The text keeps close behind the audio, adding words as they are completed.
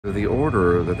The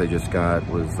order that they just got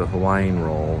was the Hawaiian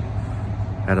roll,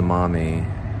 edamame,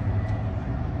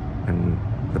 and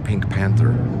the Pink Panther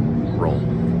roll.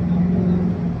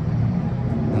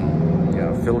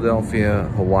 Yeah, Philadelphia,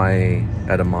 Hawaii,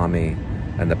 edamame,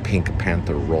 and the Pink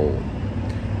Panther roll.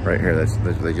 Right here, that's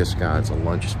they just got. It's a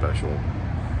lunch special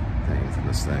thing for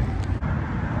this thing.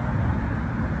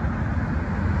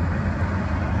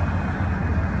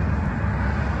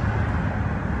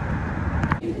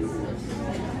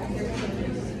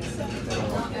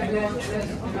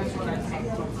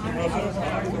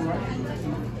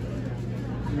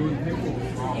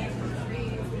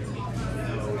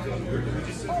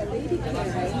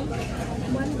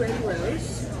 One red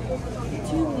rose,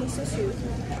 2 miso soup,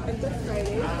 a Good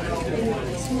Friday, and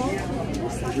a small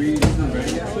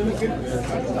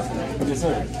Yes,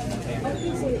 sir.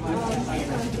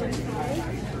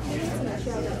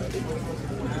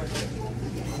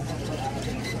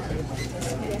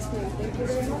 Thank you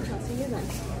very much. I'll see you then.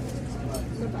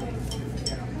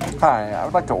 Bye-bye. Hi, I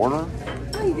would like to order.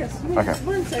 Oh, yes. Okay.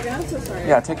 1 second. I'm so sorry.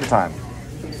 Yeah, take your time.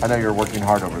 I know you're working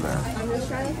hard over there. I'm just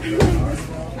trying to find this.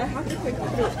 I have to click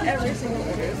through every single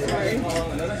order. Sorry.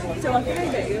 So, can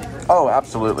I get you? Oh,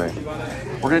 absolutely.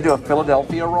 We're going to do a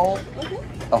Philadelphia roll, Okay.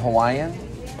 a Hawaiian,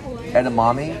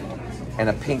 edamame, and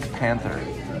a Pink Panther.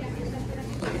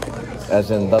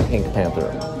 As in the Pink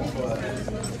Panther.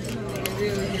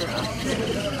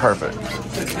 Perfect.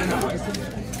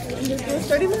 And just do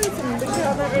 30 minutes and we should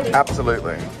have that ready.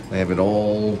 Absolutely. They have it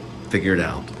all figured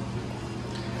out.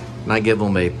 And I give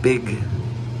them a big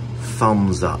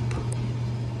thumbs up.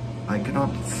 I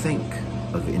cannot think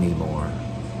of any more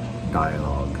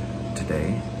dialogue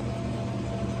today.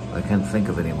 I can't think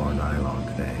of any more dialogue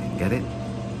today. Get it?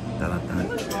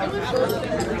 Da-da-da.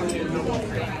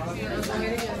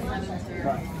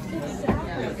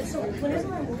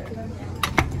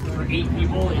 For 8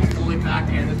 people, it's fully packed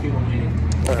and the people waiting.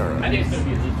 Alright. I think it's going to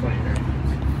be at least 20 minutes.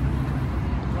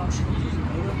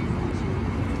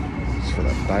 For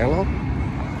that dialogue?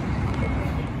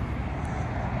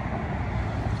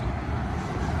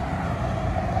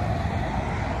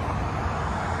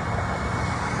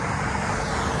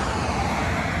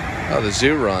 Oh, the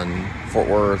zoo run, Fort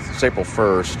Worth. It's April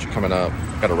 1st coming up.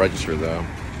 Got to register though.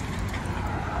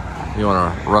 You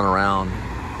want to run around,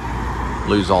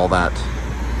 lose all that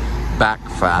back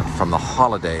fat from the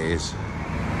holidays.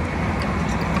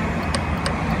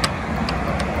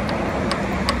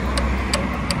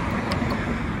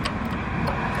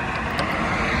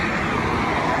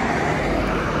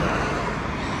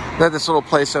 They have this little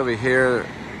place over here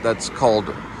that's called,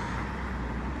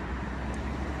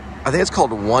 I think it's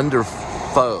called Wonder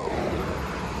Pho.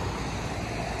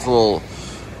 It's a little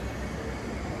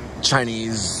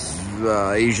Chinese,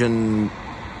 Asian,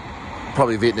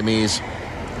 probably Vietnamese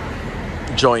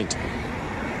joint.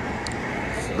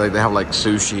 They have like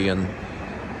sushi and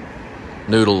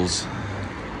noodles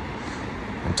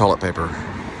and toilet paper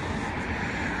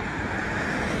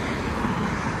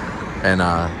and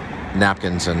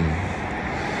napkins and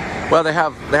they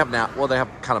have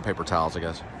kind of paper towels, I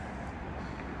guess.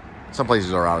 Some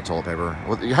places are out of toilet paper.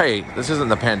 Well, hey, this isn't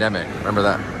the pandemic. Remember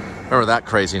that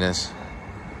craziness.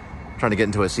 Trying to get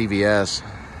into a CVS.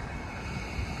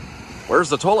 Where's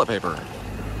the toilet paper?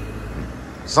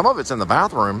 Some of it's in the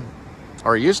bathroom,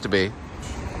 or it used to be.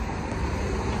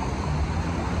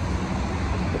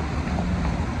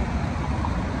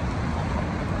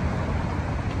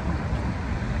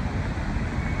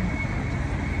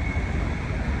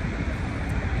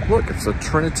 Look, it's a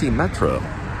Trinity Metro.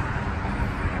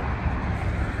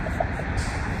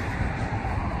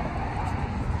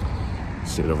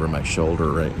 See it over my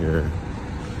shoulder right here.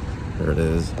 There it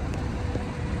is.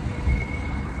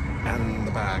 And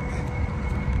the back.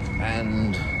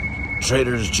 And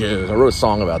Trader Joe's. I wrote a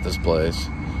song about this place.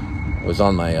 It was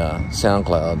on my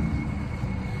SoundCloud.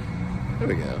 There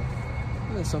we go.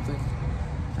 That's something.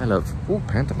 I love,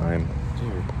 pantomime.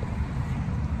 Dude.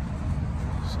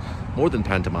 More than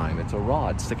pantomime. It's a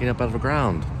rod sticking up out of the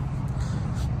ground.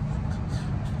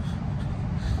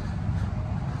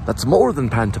 That's more than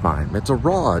pantomime. It's a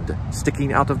rod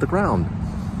sticking out of the ground.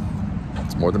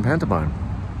 It's more than pantomime.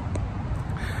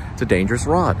 It's a dangerous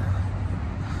rod,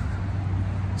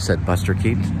 said Buster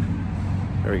Keaton.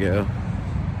 There we go.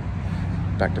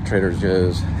 Back to Trader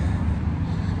Joe's. I'm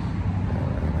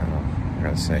not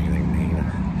gonna say anything mean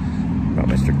about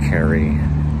Mr. Carey.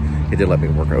 He did let me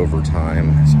work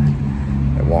overtime. So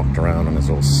I walked around on his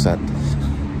little set.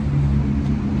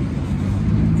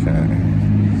 Okay.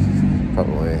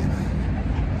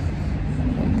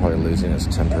 I'm probably losing his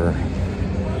temper.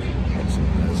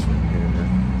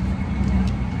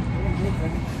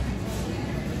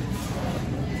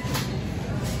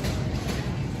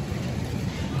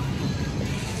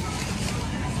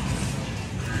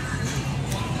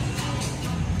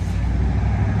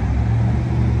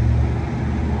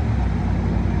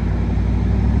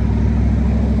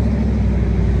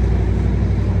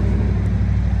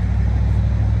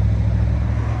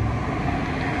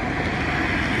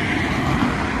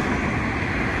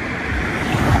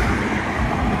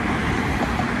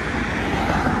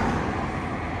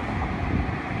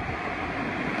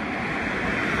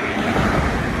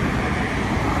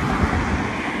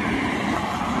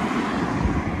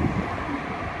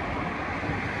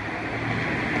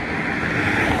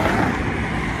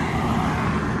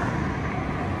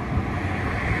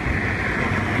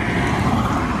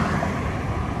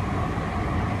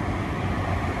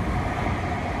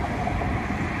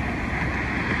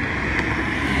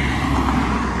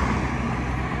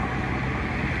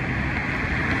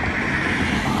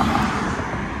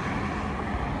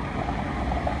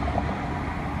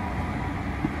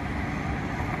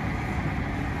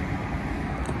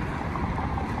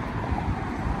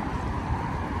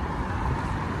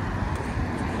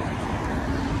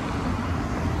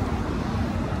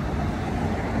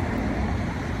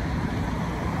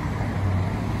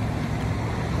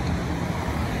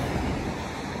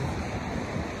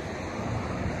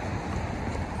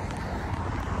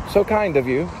 So kind of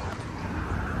you.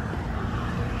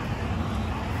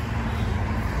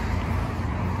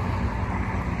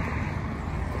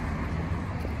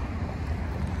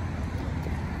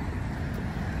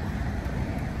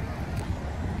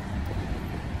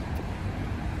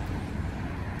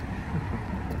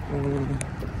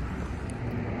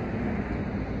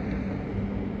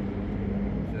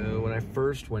 So when I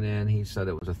first went in, he said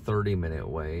it was a 30-minute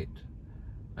wait,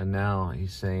 and now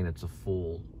he's saying it's a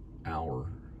full hour.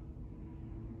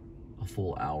 A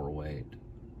full hour wait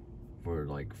for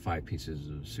like 5 pieces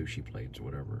of sushi plates or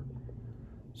whatever.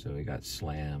 So he got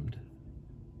slammed.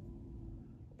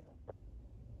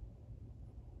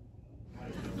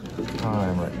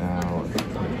 Time right now is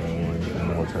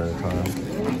military time.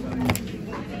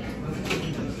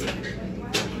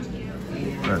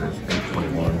 That is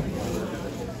 8:21.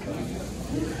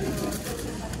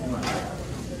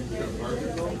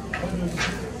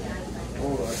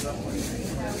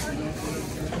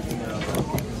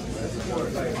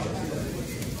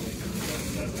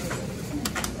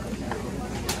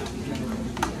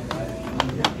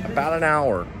 About an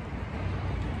hour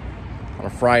on a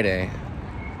Friday.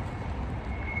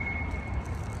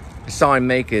 I saw him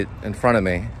make it in front of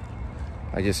me.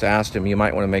 I just asked him, you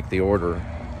might want to make the order.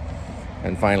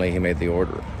 And finally he made the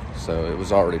order. So it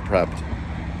was already prepped.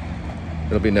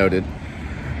 It'll be noted.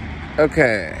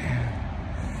 Okay.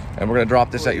 And we're gonna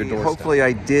drop this at your doorstep. Hopefully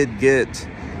I did get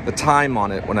the time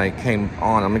on it when I came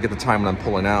on. I'm gonna get the time when I'm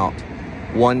pulling out.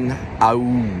 1 hour.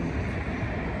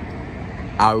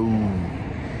 Ow.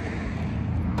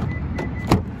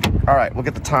 All right, we'll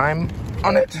get the time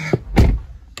on it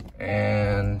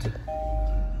and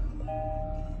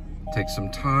take some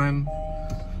time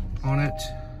on it.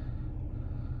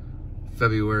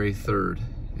 February 3rd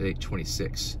at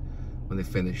 8:26 when they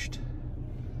finished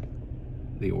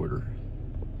the order.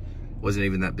 Wasn't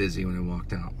even that busy when I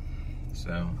walked out.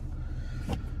 So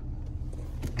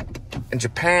in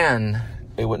Japan,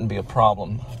 it wouldn't be a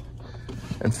problem.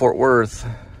 In Fort Worth,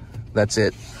 that's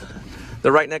it.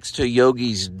 They're right next to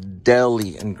Yogi's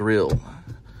Deli and Grill.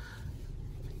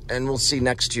 And we'll see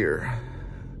next year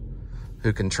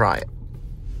who can try it.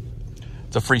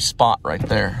 It's a free spot right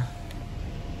there.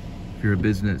 If you're a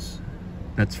business,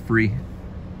 that's free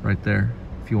right there.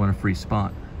 If you want a free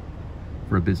spot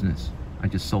for a business, I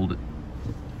just sold it.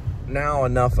 Now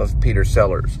enough of Peter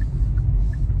Sellers.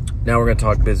 Now we're gonna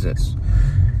talk business.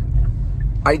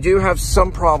 I do have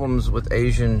some problems with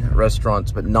Asian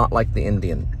restaurants, but not like the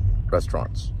Indian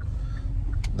restaurants.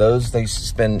 Those, they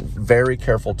spend very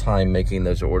careful time making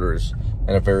those orders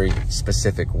in a very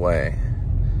specific way.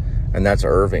 And that's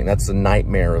Irving. That's the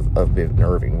nightmare of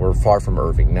Irving. We're far from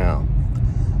Irving now.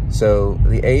 So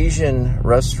the Asian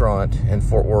restaurant in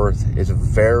Fort Worth is a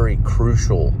very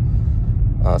crucial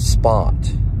spot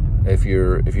if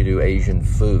you do Asian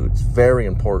food. It's very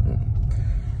important.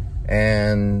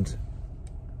 And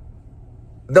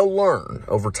they'll learn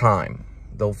over time.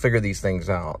 They'll figure these things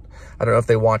out. I don't know if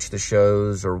they watch the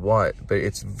shows or what, but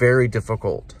it's very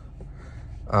difficult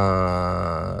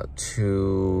to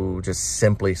just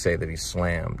simply say that he's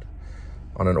slammed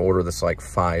on an order that's like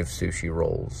 5 sushi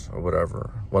rolls or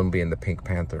whatever, one being the Pink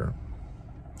Panther.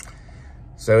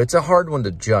 So it's a hard one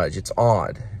to judge. It's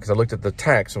odd because I looked at the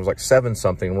text and it was like 7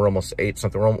 something. We're almost 8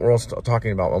 something. We're almost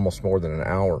talking about almost more than an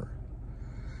hour.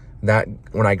 That,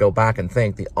 when I go back and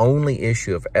think, the only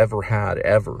issue I've ever had,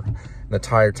 ever, in the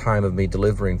entire time of me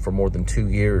delivering for more than 2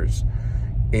 years,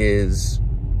 is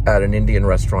at an Indian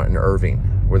restaurant in Irving,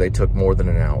 where they took more than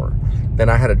an hour. Then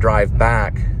I had to drive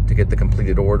back to get the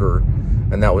completed order,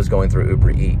 and that was going through Uber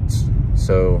Eats.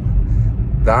 So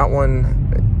that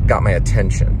one got my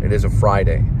attention. It is a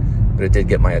Friday, but it did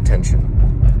get my attention.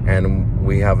 And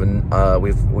we haven't,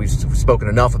 we've spoken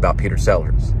enough about Peter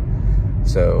Sellers.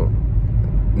 So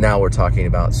now we're talking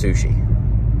about sushi.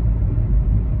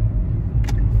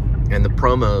 And the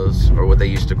promos, or what they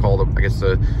used to call them, I guess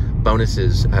the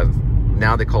bonuses have,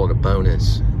 now they call it a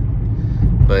bonus,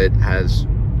 but has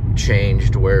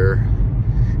changed where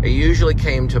it usually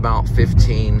came to about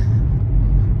 $15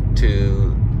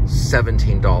 to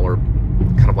 $17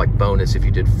 kind of like bonus if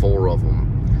you did 4 of them.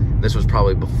 This was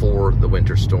probably before the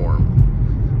winter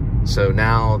storm. So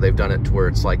now they've done it to where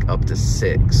it's like up to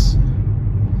 6.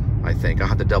 I think. I'll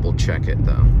have to double check it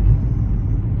though.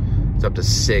 It's up to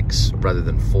 6 rather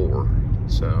than 4.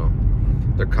 So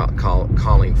they're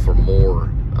calling for more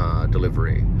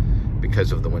delivery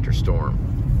because of the winter storm.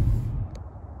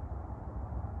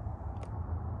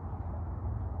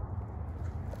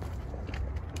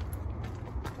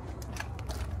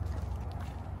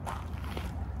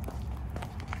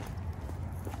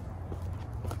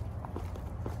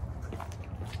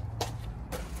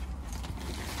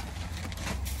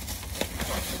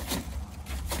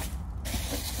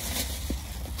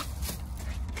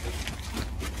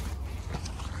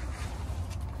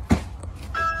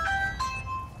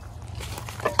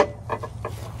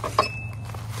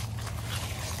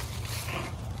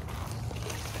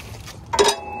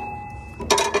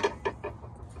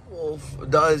 werewolf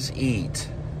does eat.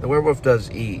 The werewolf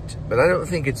does eat, but I don't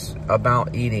think it's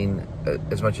about eating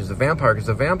as much as the vampire, because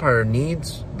the vampire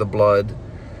needs the blood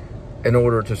in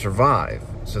order to survive.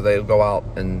 So they go out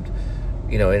and,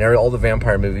 you know, in all the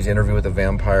vampire movies, Interview with the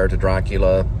Vampire to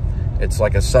Dracula, it's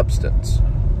like a substance.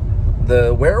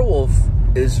 The werewolf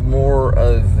is more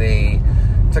of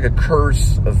it's like a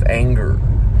curse of anger.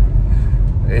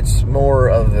 It's more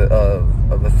of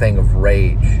a thing of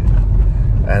rage,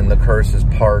 and the curse is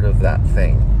part of that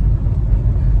thing.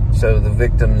 So the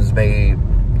victims may,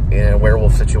 in a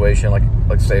werewolf situation, like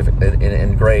let's say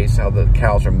in Grace, how the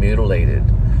cows are mutilated,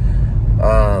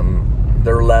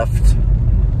 they're left,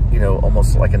 you know,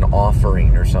 almost like an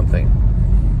offering or something.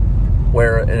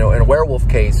 Where, you know, in a werewolf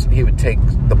case, he would take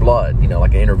the blood, you know,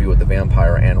 like an Interview with the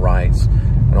Vampire, Anne Rice,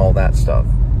 and all that stuff.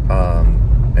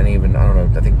 And even, I don't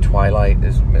know, I think Twilight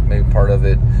is maybe part of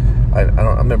it. I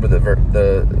remember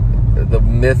the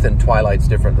myth in Twilight's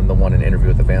different than the one in Interview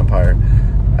with the Vampire.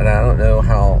 And I don't know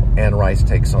how Anne Rice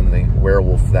takes on the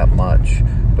werewolf that much,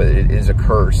 but it is a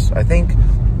curse. I think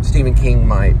Stephen King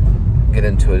might get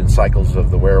into it in Cycles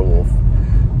of the Werewolf,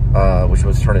 which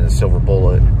was turned into Silver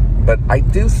Bullet. But I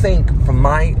do think, from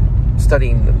my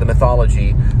studying the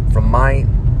mythology, from my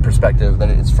perspective, that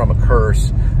it's from a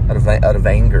curse out of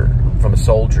anger, from a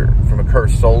soldier, from a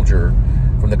cursed soldier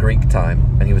from the Greek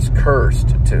time. And he was cursed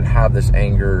to have this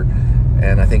anger,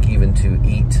 and I think even to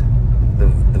eat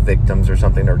the victims or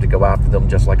something, or to go after them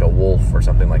just like a wolf or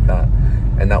something like that.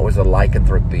 And that was a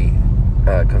lycanthropy,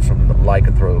 comes from the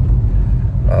lycanthrope,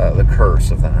 the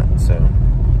curse of that. So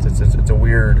it's a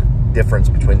weird difference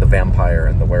between the vampire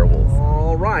and the werewolf.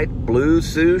 All right, Blue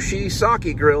Sushi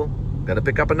Saki Grill. Got to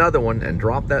pick up another one and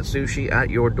drop that sushi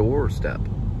at your doorstep.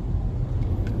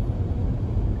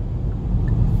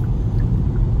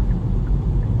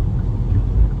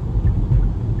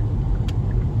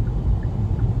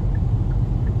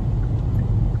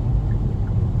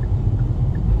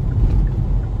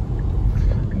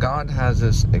 God has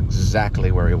us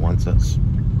exactly where he wants us.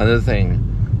 Another thing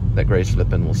that Grace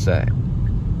Flippin will say.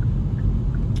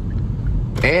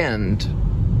 And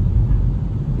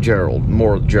Gerald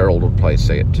would probably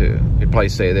say it too. He'd probably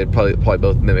say, they'd probably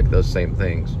both mimic those same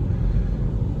things.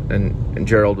 And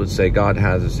Gerald would say, God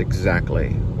has us exactly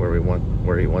where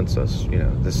he wants us, you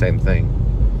know, the same thing.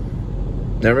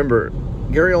 Now remember,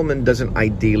 Gary Oldman doesn't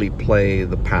ideally play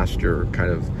the pastor,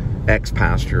 kind of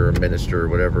ex-pastor or minister or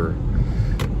whatever.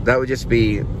 That would just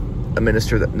be a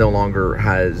minister that no longer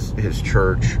has his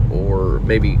church, or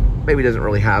maybe doesn't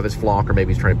really have his flock, or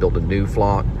maybe he's trying to build a new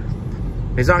flock.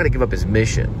 He's not going to give up his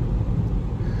mission,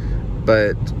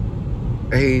 but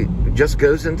he just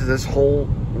goes into this whole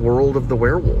world of the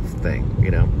werewolf thing,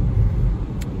 you know.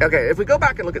 Okay, if we go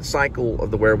back and look at Cycle of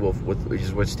the Werewolf, which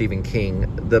is with Stephen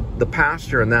King, the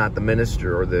pastor and the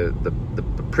minister, or the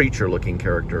preacher-looking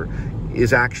character,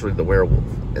 is actually the werewolf.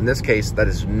 In this case, that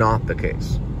is not the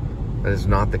case. That is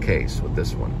not the case with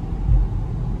this one.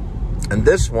 And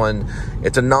this one,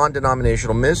 it's a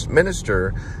non-denominational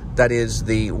minister that is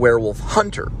the werewolf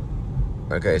hunter.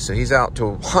 Okay, so he's out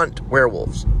to hunt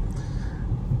werewolves.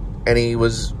 And he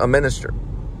was a minister.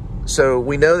 So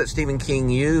we know that Stephen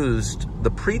King used the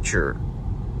preacher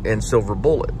in Silver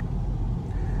Bullet.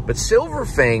 But Silver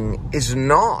Fang is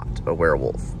not a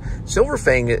werewolf. Silver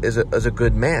Fang is a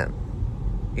good man.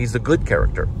 He's the good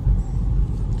character.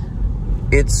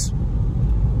 It's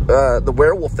the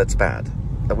werewolf that's bad,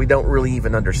 that we don't really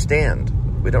even understand.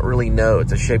 We don't really know.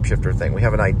 It's a shapeshifter thing. We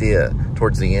have an idea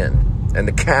towards the end. And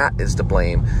the cat is to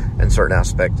blame in certain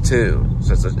aspects too.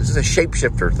 So it's a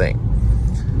shapeshifter thing.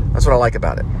 That's what I like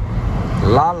about it.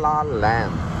 La La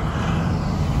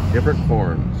Land. Different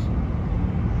forms.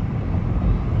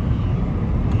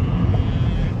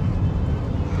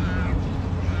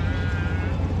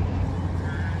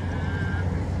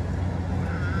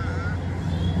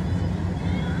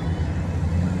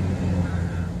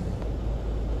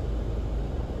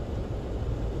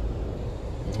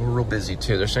 Real busy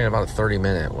too. They're saying about a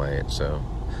 30-minute wait, so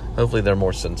hopefully they're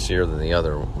more sincere than the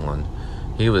other one.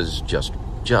 He was just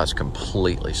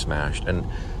completely smashed, and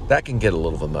that can get a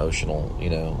little emotional, you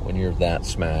know, when you're that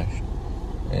smashed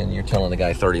and you're telling the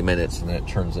guy 30 minutes and then it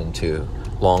turns into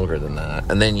longer than that,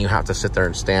 and then you have to sit there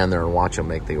and stand there and watch him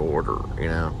make the order, you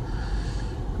know.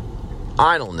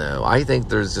 I don't know. I think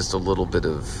there's just a little bit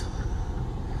of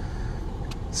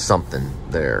something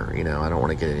there, you know. I don't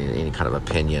want to get any kind of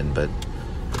opinion, but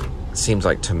it seems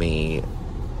like to me,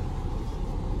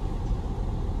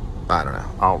 I don't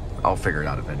know. I'll figure it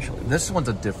out eventually. This one's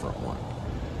a different one.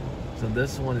 So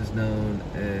this one is known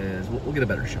as, we'll get a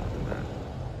better shot than that.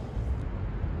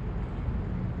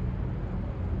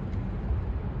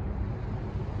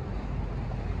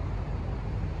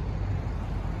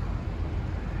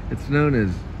 It's known as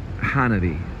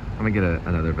Hanabi. I'm gonna get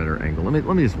another better angle.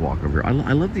 Let me just walk over here.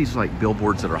 I love these like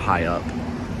billboards that are high up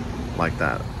like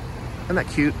that. Isn't that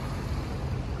cute?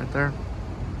 Right there.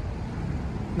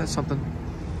 Isn't that something?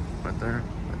 Right there.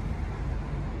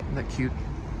 Isn't that cute?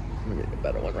 Let me get a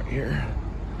better one right here.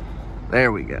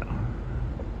 There we go.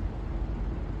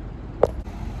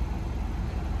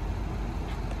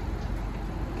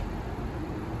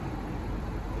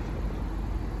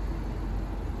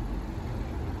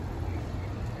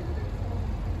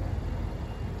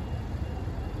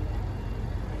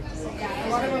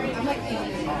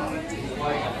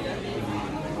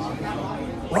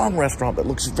 Wrong restaurant, but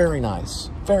looks very nice.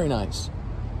 Very nice.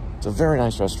 It's a very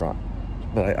nice restaurant.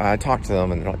 But I talked to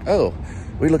them and they're like, oh,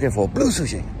 we're looking for Blue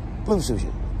Sushi. Blue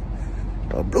Sushi.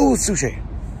 Blue Sushi.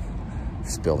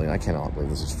 This building, I cannot believe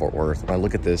this is Fort Worth. When I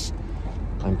look at this,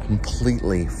 I'm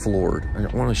completely floored.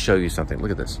 I want to show you something.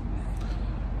 Look at this.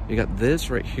 You got this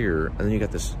right here, and then you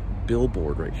got this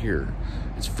billboard right here.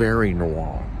 It's very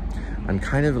noir. I'm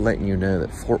kind of letting you know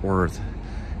that Fort Worth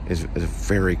is a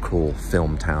very cool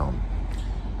film town.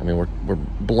 I mean, we're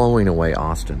blowing away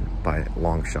Austin by a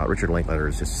long shot. Richard Linklater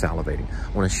is just salivating.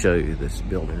 I want to show you this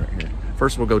building right here.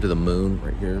 First, we'll go to the moon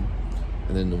right here,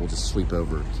 and then we'll just sweep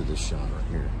over to this shot right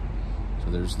here. So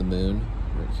there's the moon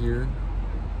right here.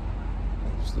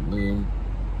 There's the moon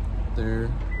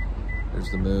there. There's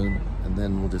the moon, and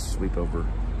then we'll just sweep over.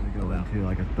 We go down to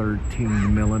like a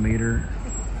 13 millimeter.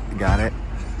 Got it.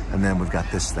 And then we've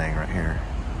got this thing right here.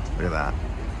 Look at that.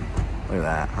 Look at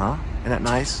that, huh? Isn't that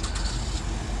nice?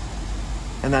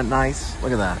 Isn't that nice?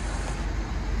 Look at that. A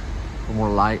little more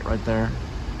light right there.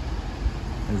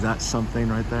 Is that something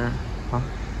right there? Huh?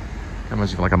 That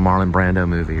must be like a Marlon Brando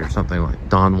movie or something, like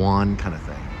Don Juan kind of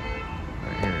thing.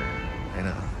 Right here. You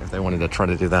know, if they wanted to try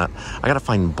to do that. I gotta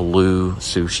find Blue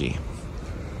Sushi.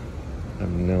 I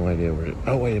have no idea where it,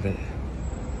 oh wait a minute.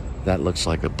 That looks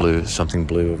like a blue, something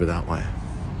blue over that way.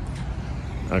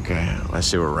 Okay, let's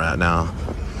see where we're at now.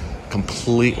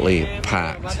 Completely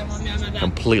packed.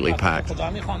 Completely packed. You're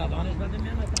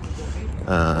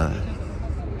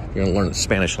gonna learn the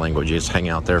Spanish language. You just hang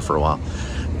out there for a while.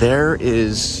 There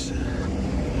is,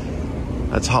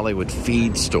 that's Hollywood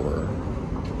Feed Store.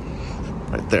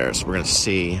 Right there, so we're gonna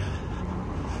see.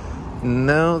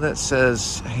 No, that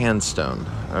says Handstone.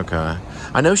 Okay.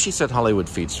 I know she said Hollywood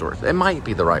Feed Store. It might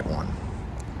be the right one.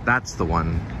 That's the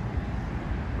one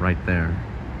right there.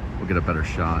 We'll get a better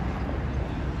shot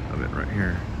of it right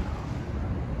here.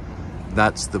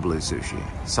 That's the Blue Sushi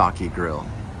Saki Grill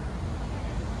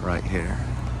right here.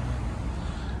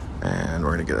 And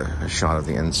we're gonna get a shot of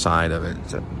the inside of it.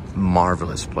 It's a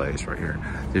marvelous place right here.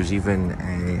 There's even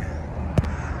a,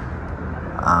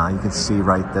 you can see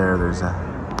right there, there's a,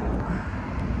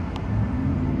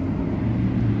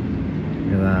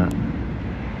 look at that.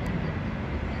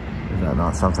 Is that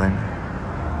not something?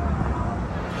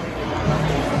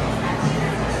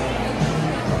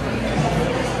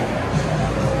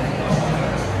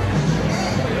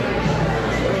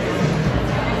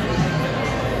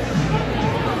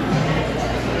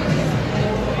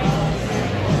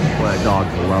 Boy, that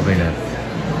dog's loving it.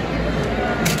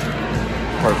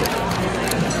 Perfect.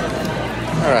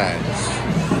 All right.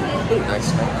 Ooh, nice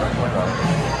smoke.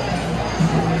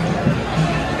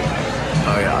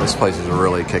 Oh yeah, this place is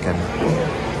really kicking.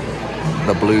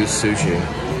 The Blue Sushi.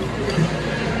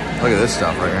 Look at this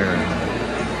stuff right here.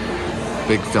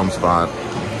 Big film spot.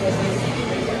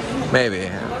 Maybe.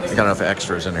 I got enough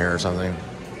extras in here or something.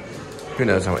 Who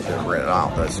knows how much they've rented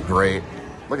out, but it's great.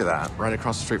 Look at that, right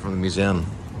across the street from the museum.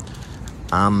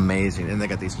 Amazing. And they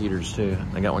got these heaters too.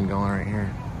 They got one going right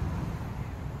here.